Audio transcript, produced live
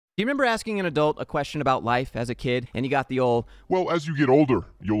Do you remember asking an adult a question about life as a kid and you got the old, "Well, as you get older,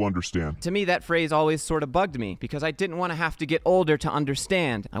 you'll understand"? To me, that phrase always sort of bugged me because I didn't want to have to get older to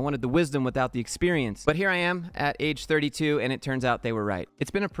understand. I wanted the wisdom without the experience. But here I am at age 32 and it turns out they were right. It's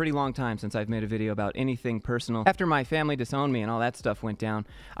been a pretty long time since I've made a video about anything personal. After my family disowned me and all that stuff went down,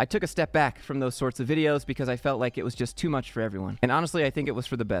 I took a step back from those sorts of videos because I felt like it was just too much for everyone. And honestly, I think it was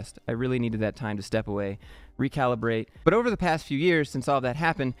for the best. I really needed that time to step away, recalibrate. But over the past few years since all that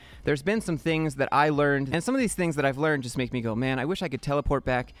happened, there's been some things that I learned, and some of these things that I've learned just make me go, man, I wish I could teleport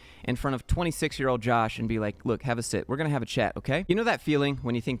back in front of 26-year-old Josh and be like, look, have a sit. We're gonna have a chat, okay? You know that feeling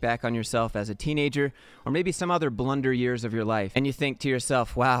when you think back on yourself as a teenager or maybe some other blunder years of your life and you think to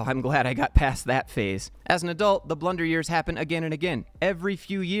yourself, wow, I'm glad I got past that phase. As an adult, the blunder years happen again and again, every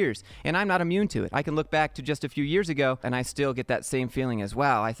few years, and I'm not immune to it. I can look back to just a few years ago and I still get that same feeling as,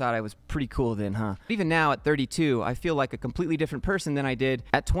 wow, I thought I was pretty cool then, huh? Even now at 32, I feel like a completely different person than I did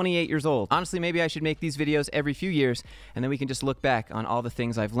at 28 years old. Honestly, maybe I should make these videos every few years and then we can just look back on all the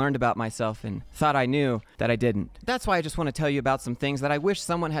things I've learned about myself and thought I knew that I didn't. That's why I just want to tell you about some things that I wish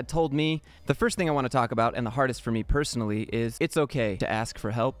someone had told me. The first thing I want to talk about, and the hardest for me personally, is it's okay to ask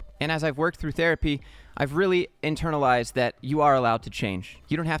for help. And as I've worked through therapy, I've really internalized that you are allowed to change.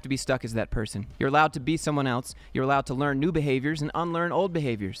 You don't have to be stuck as that person. You're allowed to be someone else. You're allowed to learn new behaviors and unlearn old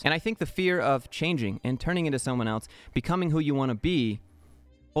behaviors. And I think the fear of changing and turning into someone else, becoming who you want to be,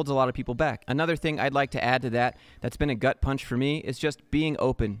 holds a lot of people back. Another thing I'd like to add to that that's been a gut punch for me is just being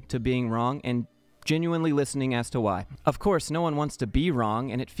open to being wrong and genuinely listening as to why. Of course, no one wants to be wrong,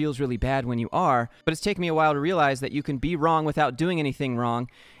 and it feels really bad when you are, but it's taken me a while to realize that you can be wrong without doing anything wrong,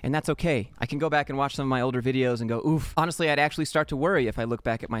 and that's okay. I can go back and watch some of my older videos and go, oof. Honestly, I'd actually start to worry if I look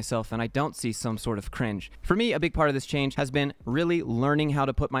back at myself and I don't see some sort of cringe. For me, a big part of this change has been really learning how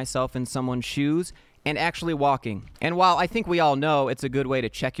to put myself in someone's shoes and actually walking. And while I think we all know it's a good way to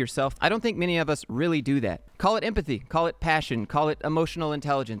check yourself, I don't think many of us really do that. Call it empathy, call it passion, call it emotional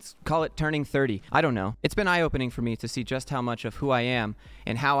intelligence, call it turning 30. I don't know. It's been eye-opening for me to see just how much of who I am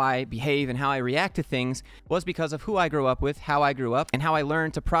and how I behave and how I react to things was because of who I grew up with, how I grew up, and how I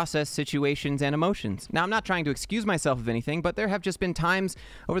learned to process situations and emotions. Now, I'm not trying to excuse myself of anything, but there have just been times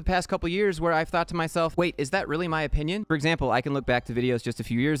over the past couple years where I've thought to myself, wait, is that really my opinion? For example, I can look back to videos just a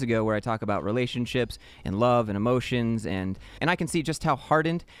few years ago where I talk about relationships and love and emotions, and I can see just how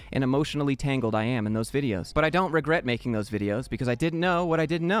hardened and emotionally tangled I am in those videos. But I don't regret making those videos because I didn't know what I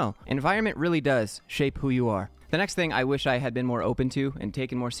didn't know. Environment really does shape who you are. The next thing I wish I had been more open to and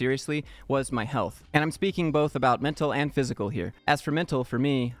taken more seriously was my health. And I'm speaking both about mental and physical here. As for mental, for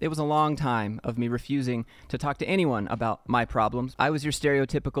me, it was a long time of me refusing to talk to anyone about my problems. I was your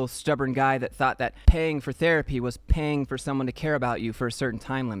stereotypical stubborn guy that thought that paying for therapy was paying for someone to care about you for a certain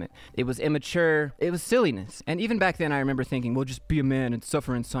time limit. It was immature. It was silliness. And even back then, I remember thinking, well, just be a man and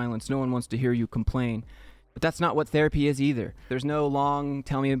suffer in silence. No one wants to hear you complain. But that's not what therapy is either. There's no long,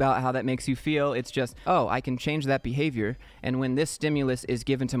 tell me about how that makes you feel. It's just, oh, I can change that behavior. And when this stimulus is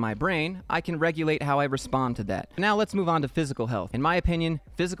given to my brain, I can regulate how I respond to that. Now let's move on to physical health. In my opinion,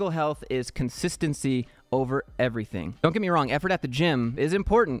 physical health is consistency over everything. Don't get me wrong, effort at the gym is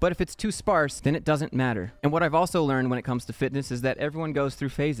important, but if it's too sparse, then it doesn't matter. And what I've also learned when it comes to fitness is that everyone goes through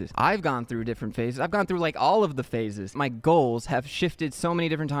phases. I've gone through different phases. I've gone through like all of the phases. My goals have shifted so many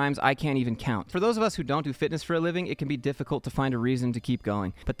different times I can't even count. For those of us who don't do fitness for a living, it can be difficult to find a reason to keep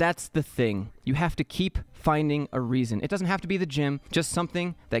going. But that's the thing. You have to keep finding a reason. It doesn't have to be the gym, just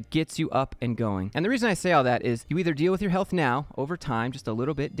something that gets you up and going. And the reason I say all that is you either deal with your health now, over time, just a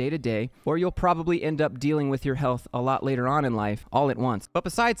little bit, day to day, or you'll probably end up dealing with your health a lot later on in life, all at once. But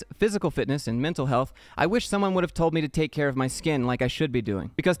besides physical fitness and mental health, I wish someone would have told me to take care of my skin like I should be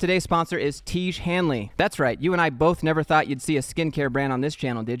doing. Because today's sponsor is Tiege Hanley. That's right, you and I both never thought you'd see a skincare brand on this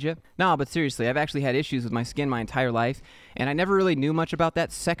channel, did you? No, but seriously, I've actually had issues with my skin my entire life, and I never really knew much about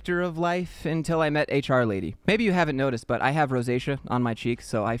that sector of life until I met HR Lady. Maybe you haven't noticed, but I have rosacea on my cheeks,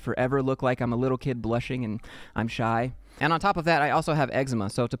 so I forever look like I'm a little kid blushing and I'm shy. And on top of that, I also have eczema,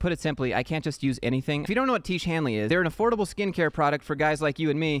 so to put it simply, I can't just use anything. If you don't know what Tiege Hanley is, they're an affordable skincare product for guys like you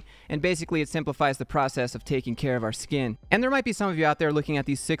and me, and basically it simplifies the process of taking care of our skin. And there might be some of you out there looking at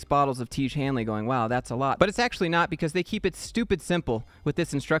these 6 bottles of Tiege Hanley going, wow, that's a lot. But it's actually not, because they keep it stupid simple with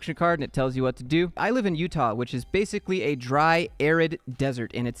this instruction card, and it tells you what to do. I live in Utah, which is basically a dry, arid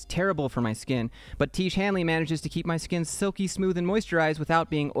desert, and it's terrible for my skin, but Tiege Hanley manages to keep my skin silky smooth and moisturized without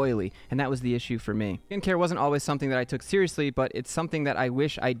being oily, and that was the issue for me. Skincare wasn't always something that I took seriously, but it's something that I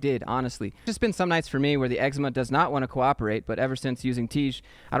wish I did, honestly. It's just been some nights for me where the eczema does not want to cooperate, but ever since using Tiege,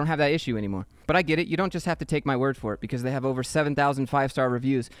 I don't have that issue anymore. But I get it, you don't just have to take my word for it because they have over 7,000 5-star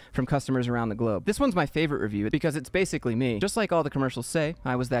reviews from customers around the globe. This one's my favorite review because it's basically me. Just like all the commercials say,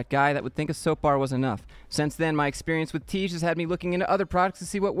 I was that guy that would think a soap bar was enough. Since then, my experience with Tige has had me looking into other products to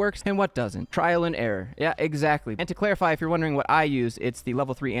see what works and what doesn't. Trial and error. Yeah, exactly. And to clarify, if you're wondering what I use, it's the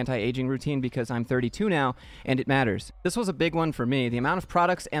level 3 anti-aging routine because I'm 32 now and it matters. This was a big one for me, the amount of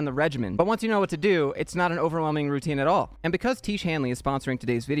products and the regimen. But once you know what to do, it's not an overwhelming routine at all. And because Tige Hanley is sponsoring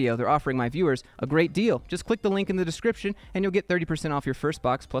today's video, they're offering my viewers a great deal. Just click the link in the description and you'll get 30% off your first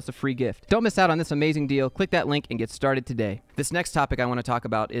box plus a free gift. Don't miss out on this amazing deal. Click that link and get started today. This next topic I want to talk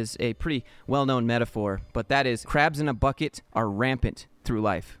about is a pretty well-known metaphor, but that is crabs in a bucket are rampant through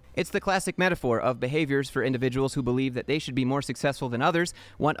life. It's the classic metaphor of behaviors for individuals who believe that they should be more successful than others,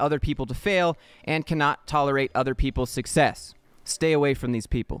 want other people to fail, and cannot tolerate other people's success. Stay away from these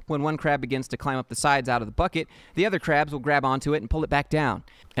people. When one crab begins to climb up the sides out of the bucket, the other crabs will grab onto it and pull it back down.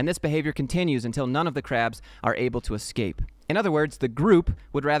 And this behavior continues until none of the crabs are able to escape. In other words, the group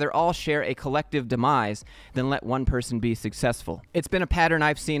would rather all share a collective demise than let one person be successful. It's been a pattern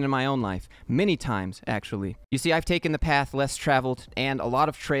I've seen in my own life, many times actually. You see, I've taken the path less traveled and a lot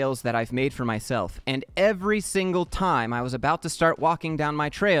of trails that I've made for myself. And every single time I was about to start walking down my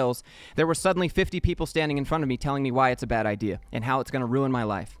trails, there were suddenly 50 people standing in front of me telling me why it's a bad idea and how it's going to ruin my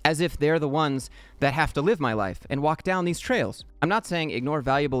life. As if they're the ones that have to live my life and walk down these trails. I'm not saying ignore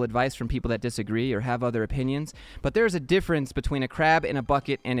valuable advice from people that disagree or have other opinions, but there's a difference between a crab in a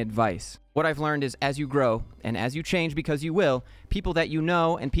bucket and advice. What I've learned is as you grow and as you change, because you will, people that you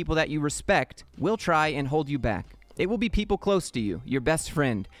know and people that you respect will try and hold you back. It will be people close to you, your best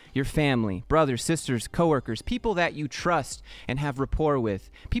friend, your family, brothers, sisters, coworkers, people that you trust and have rapport with,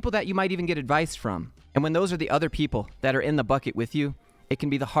 people that you might even get advice from. And when those are the other people that are in the bucket with you, it can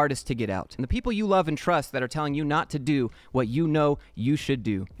be the hardest to get out. And the people you love and trust that are telling you not to do what you know you should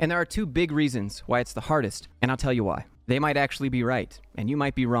do. And there are two big reasons why it's the hardest, and I'll tell you why. They might actually be right, and you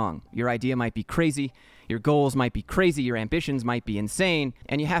might be wrong. Your idea might be crazy, your goals might be crazy, your ambitions might be insane,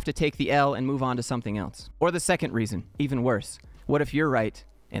 and you have to take the L and move on to something else. Or the second reason, even worse. What if you're right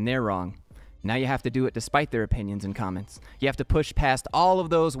and they're wrong? Now you have to do it despite their opinions and comments. You have to push past all of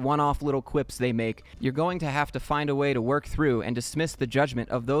those one-off little quips they make. You're going to have to find a way to work through and dismiss the judgment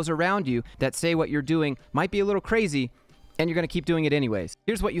of those around you that say what you're doing might be a little crazy, and you're going to keep doing it anyways.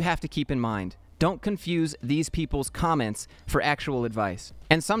 Here's what you have to keep in mind. Don't confuse these people's comments for actual advice.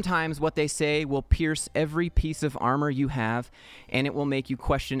 And sometimes what they say will pierce every piece of armor you have, and it will make you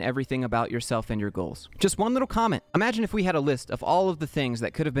question everything about yourself and your goals. Just one little comment. Imagine if we had a list of all of the things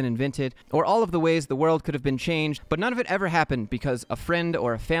that could have been invented, or all of the ways the world could have been changed, but none of it ever happened because a friend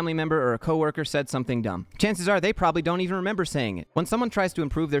or a family member or a coworker said something dumb. Chances are they probably don't even remember saying it. When someone tries to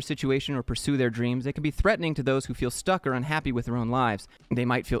improve their situation or pursue their dreams, it can be threatening to those who feel stuck or unhappy with their own lives. They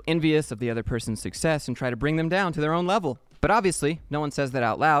might feel envious of the other person's success and try to bring them down to their own level. But obviously, no one says that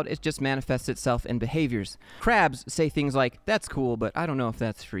out loud, it just manifests itself in behaviors. Crabs say things like, "That's cool, but I don't know if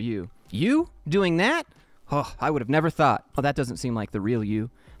that's for you." You? Doing that? Oh, I would have never thought. Oh, that doesn't seem like the real you.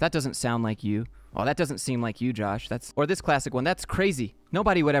 That doesn't sound like you. Oh, that doesn't seem like you, Josh. Or this classic one, "That's crazy.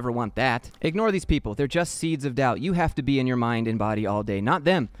 Nobody would ever want that." Ignore these people. They're just seeds of doubt. You have to be in your mind and body all day, not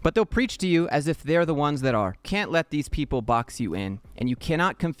them. But they'll preach to you as if they're the ones that are. Can't let these people box you in. And you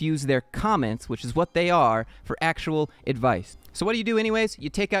cannot confuse their comments, which is what they are, for actual advice. So what do you do anyways? You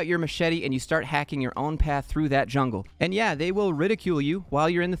take out your machete and you start hacking your own path through that jungle. And yeah, they will ridicule you while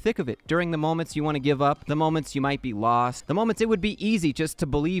you're in the thick of it. During the moments you want to give up, the moments you might be lost, the moments it would be easy just to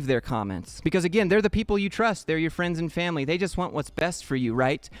believe their comments. Because again, they're the people you trust. They're your friends and family. They just want what's best for you,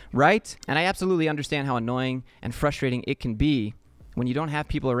 right? Right? And I absolutely understand how annoying and frustrating it can be when you don't have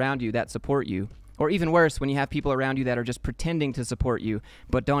people around you that support you. Or even worse, when you have people around you that are just pretending to support you,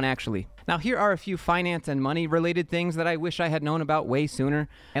 but don't actually. Now, here are a few finance and money-related things that I wish I had known about way sooner.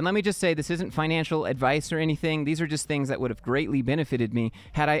 And let me just say, this isn't financial advice or anything. These are just things that would have greatly benefited me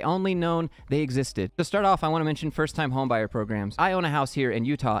had I only known they existed. To start off, I want to mention first-time homebuyer programs. I own a house here in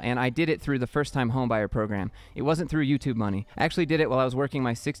Utah, and I did it through the first-time homebuyer program. It wasn't through YouTube money. I actually did it while I was working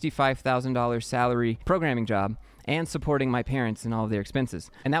my $65,000 salary programming job and supporting my parents in all of their expenses.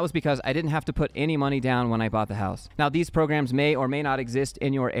 And that was because I didn't have to put any money down when I bought the house. Now, these programs may or may not exist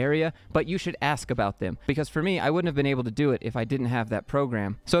in your area, but you should ask about them. Because for me, I wouldn't have been able to do it if I didn't have that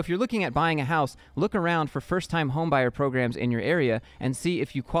program. So if you're looking at buying a house, look around for first-time homebuyer programs in your area and see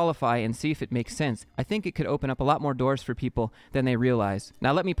if you qualify and see if it makes sense. I think it could open up a lot more doors for people than they realize.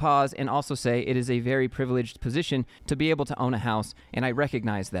 Now, let me pause and also say it is a very privileged position to be able to own a house, and I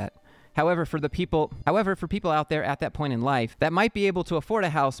recognize that. However, for people out there at that point in life that might be able to afford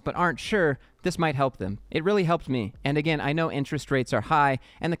a house but aren't sure, this might help them. It really helped me. And again, I know interest rates are high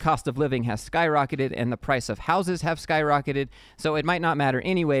and the cost of living has skyrocketed and the price of houses have skyrocketed, so it might not matter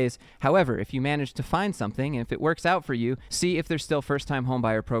anyways. However, if you manage to find something and if it works out for you, see if there's still first-time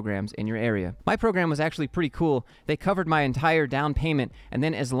homebuyer programs in your area. My program was actually pretty cool. They covered my entire down payment, and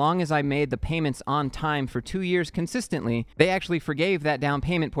then as long as I made the payments on time for 2 years consistently, they actually forgave that down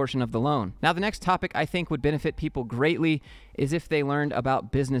payment portion of the loan. Now, the next topic I think would benefit people greatly is if they learned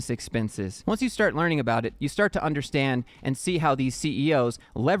about business expenses. Once you start learning about it, you start to understand and see how these CEOs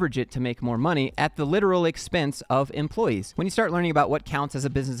leverage it to make more money at the literal expense of employees. When you start learning about what counts as a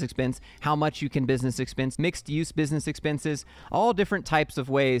business expense, how much you can business expense, mixed use business expenses, all different types of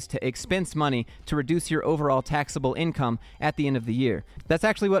ways to expense money to reduce your overall taxable income at the end of the year. That's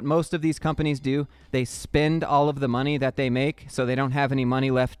actually what most of these companies do. They spend all of the money that they make so they don't have any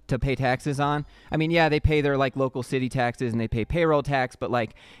money left to pay taxes on. I mean, yeah, they pay their like local city taxes and they pay payroll tax, but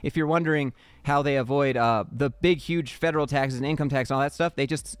like if you're wondering how they avoid the big huge federal taxes and income tax and all that stuff, they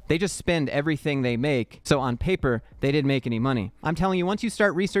just spend everything they make. So on paper they didn't make any money. I'm telling you, once you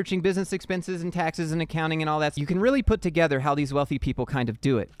start researching business expenses and taxes and accounting and all that, you can really put together how these wealthy people kind of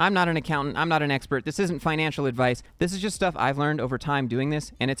do it. I'm not an accountant, I'm not an expert, this isn't financial advice, this is just stuff I've learned over time doing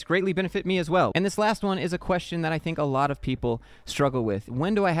this, and it's greatly benefit me as well. And this last one is a question that I think a lot of people struggle with.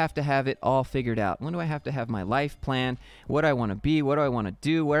 When do I have to have it all figured out? When do I have to have my life plan? What do I want to be? What do I want to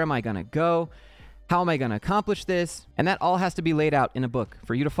do? Where am I going to go? How am I going to accomplish this? And that all has to be laid out in a book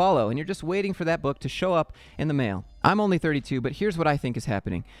for you to follow, and you're just waiting for that book to show up in the mail. I'm only 32, but here's what I think is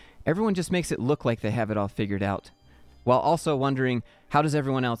happening. Everyone just makes it look like they have it all figured out, while also wondering, how does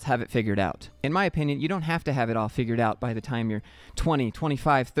everyone else have it figured out? In my opinion, you don't have to have it all figured out by the time you're 20,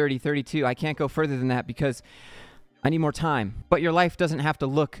 25, 30, 32. I can't go further than that because I need more time. But your life doesn't have to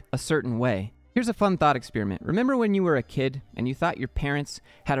look a certain way. Here's a fun thought experiment. Remember when you were a kid and you thought your parents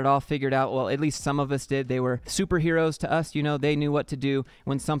had it all figured out? Well, at least some of us did. They were superheroes to us. You know, they knew what to do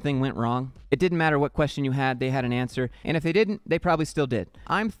when something went wrong. It didn't matter what question you had, they had an answer. And if they didn't, they probably still did.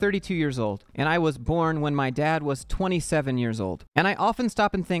 I'm 32 years old, and I was born when my dad was 27 years old. And I often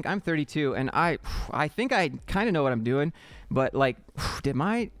stop and think, I'm 32, and I think I kind of know what I'm doing. But like, did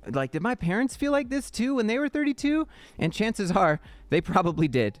my parents feel like this too when they were 32? And chances are they probably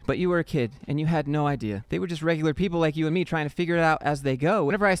did. But you were a kid and you had no idea. They were just regular people like you and me trying to figure it out as they go.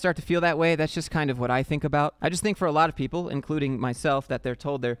 Whenever I start to feel that way, that's just kind of what I think about. I just think for a lot of people, including myself, that they're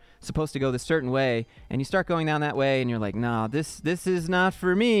told they're supposed to go this certain way, and you start going down that way and you're like, nah, this is not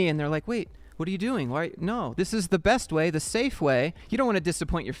for me. And they're like, wait, what are you doing? Why? No, this is the best way, the safe way. You don't want to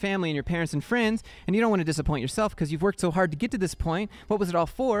disappoint your family and your parents and friends, and you don't want to disappoint yourself because you've worked so hard to get to this point. What was it all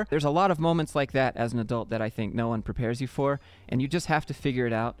for? There's a lot of moments like that as an adult that I think no one prepares you for, and you just have to figure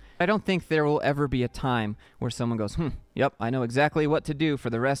it out. I don't think there will ever be a time where someone goes, yep, I know exactly what to do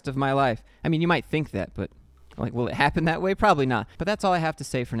for the rest of my life. I mean, you might think that, but like, will it happen that way? Probably not. But that's all I have to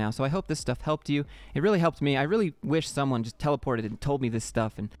say for now. So I hope this stuff helped you. It really helped me. I really wish someone just teleported and told me this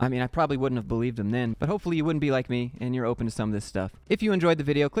stuff. And I mean, I probably wouldn't have believed them then, but hopefully you wouldn't be like me and you're open to some of this stuff. If you enjoyed the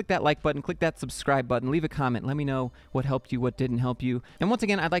video, click that like button, click that subscribe button, leave a comment. Let me know what helped you, what didn't help you. And once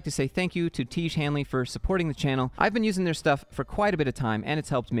again, I'd like to say thank you to Tej Hanley for supporting the channel. I've been using their stuff for quite a bit of time and it's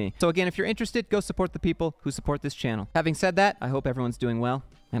helped me. So again, if you're interested, go support the people who support this channel. Having said that, I hope everyone's doing well,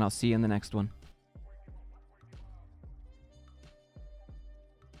 and I'll see you in the next one.